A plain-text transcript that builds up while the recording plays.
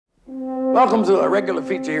Welcome to a regular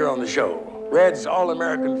feature here on the show, Red's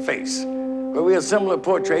All-American Face, where we assemble a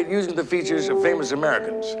portrait using the features of famous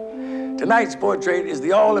Americans. Tonight's portrait is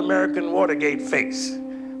the All-American Watergate Face.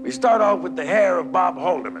 We start off with the hair of Bob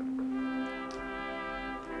Haldeman,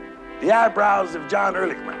 the eyebrows of John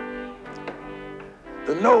Ehrlichman,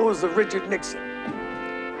 the nose of Richard Nixon,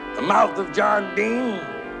 the mouth of John Dean,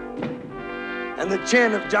 and the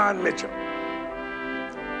chin of John Mitchell.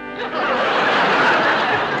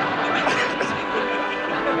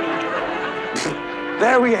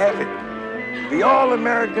 There we have it, the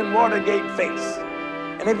All-American Watergate Face.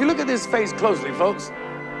 And if you look at this face closely, folks,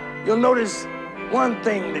 you'll notice one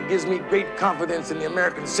thing that gives me great confidence in the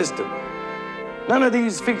American system. None of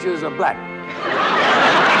these features are black.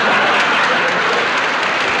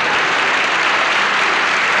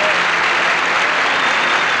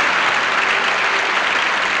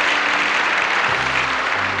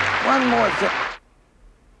 One more thing.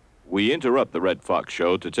 We interrupt the Red Fox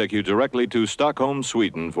Show to take you directly to Stockholm,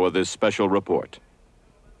 Sweden for this special report.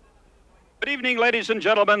 Good evening, ladies and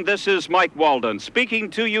gentlemen. This is Mike Walden speaking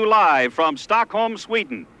to you live from Stockholm,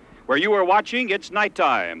 Sweden. Where you are watching, it's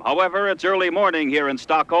nighttime. However, it's early morning here in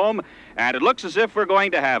Stockholm, and it looks as if we're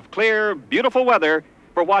going to have clear, beautiful weather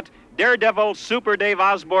for what daredevil Super Dave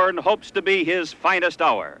Osborne hopes to be his finest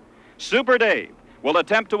hour. Super Dave will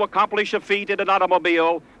attempt to accomplish a feat in an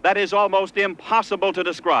automobile that is almost impossible to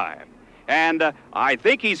describe. And I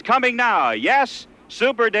think he's coming now. Yes,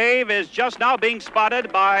 Super Dave is just now being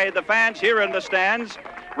spotted by the fans here in the stands,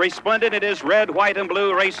 resplendent in his red, white, and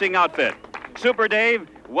blue racing outfit. Super Dave,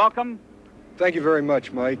 welcome. Thank you very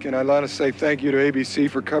much, Mike, and I'd like to say thank you to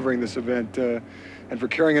ABC for covering this event and for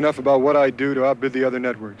caring enough about what I do to outbid the other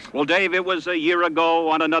networks. Well, Dave, it was a year ago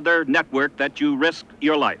on another network that you risked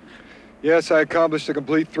your life. Yes, I accomplished a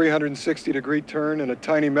complete 360-degree turn in a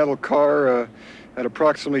tiny metal car at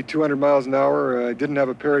approximately 200 miles an hour. I didn't have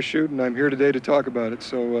a parachute, and I'm here today to talk about it,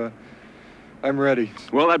 so I'm ready.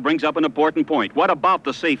 Well, that brings up an important point. What about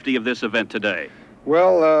the safety of this event today?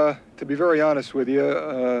 Well, to be very honest with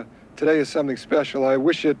you, today is something special. I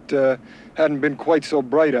wish it hadn't been quite so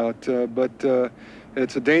bright out, but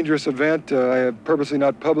it's a dangerous event. I have purposely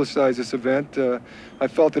not publicized this event. I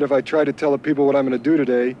felt that if I tried to tell the people what I'm going to do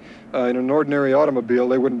today in an ordinary automobile,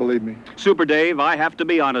 they wouldn't believe me. Super Dave, I have to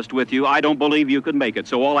be honest with you. I don't believe you could make it,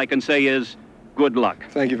 so all I can say is good luck.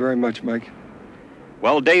 Thank you very much, Mike.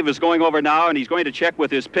 Well, Dave is going over now, and he's going to check with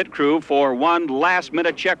his pit crew for one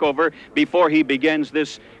last-minute checkover before he begins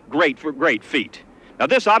this great feat. Now,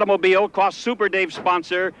 this automobile cost Super Dave's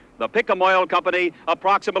sponsor, the Pickham Oil Company,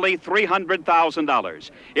 approximately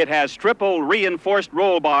 $300,000. It has triple reinforced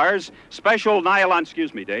roll bars, special nylon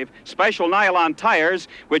tires,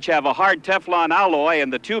 which have a hard Teflon alloy in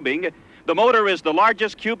the tubing. The motor is the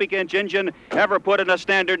largest cubic inch engine ever put in a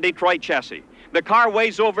standard Detroit chassis. The car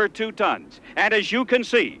weighs over 2 tons. And as you can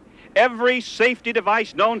see, every safety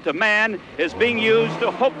device known to man is being used to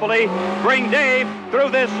hopefully bring Dave through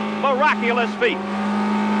this miraculous feat.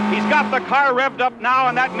 He's got the car revved up now,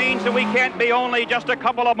 and that means that we can't be only just a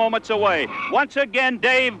couple of moments away. Once again,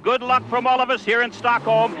 Dave, good luck from all of us here in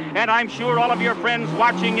Stockholm, and I'm sure all of your friends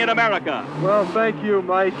watching in America. Well, thank you,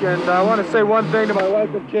 Mike, and I want to say one thing to my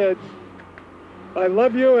wife and kids. I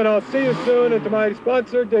love you, and I'll see you soon. And to my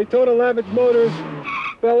sponsor, Daytona Lamage Motors.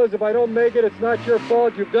 Fellas, if I don't make it, it's not your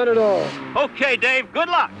fault. You've done it all. Okay, Dave, good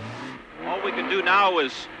luck. All we can do now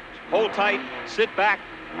is hold tight, sit back,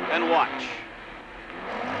 and watch.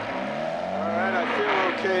 All right, I feel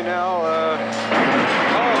okay now.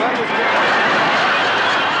 That was good.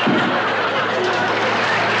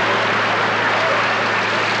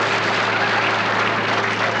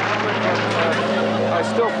 I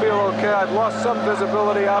still feel okay. I've lost some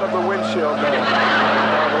visibility out of the windshield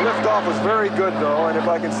now. The liftoff was very good, though, and if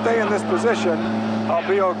I can stay in this position, I'll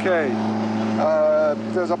be okay.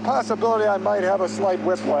 There's a possibility I might have a slight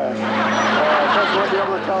whiplash. I won't be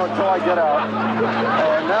able to tell until I get out.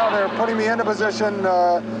 Now they're putting me into position,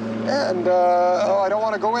 I don't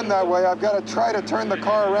want to go in that way. I've got to try to turn the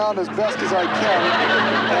car around as best as I can.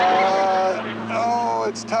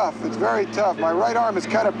 It's tough. It's very tough. My right arm is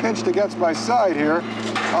kind of pinched against my side here.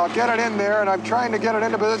 I'll get it in there, and I'm trying to get it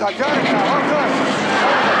into position. I've got it now. Oh, good.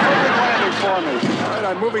 That was a perfect landing for me. All right,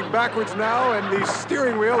 I'm moving backwards now, and the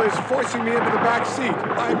steering wheel is forcing me into the back seat.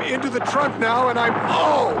 I'm into the trunk now, and I'm...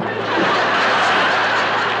 Oh!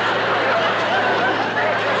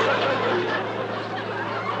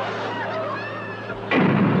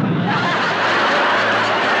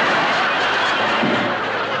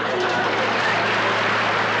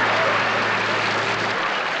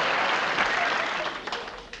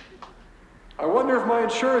 I wonder if my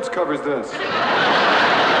insurance covers this.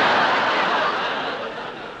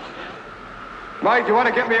 Mike, you want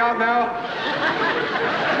to get me out now?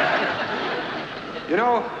 You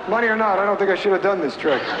know, money or not, I don't think I should have done this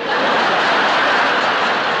trick.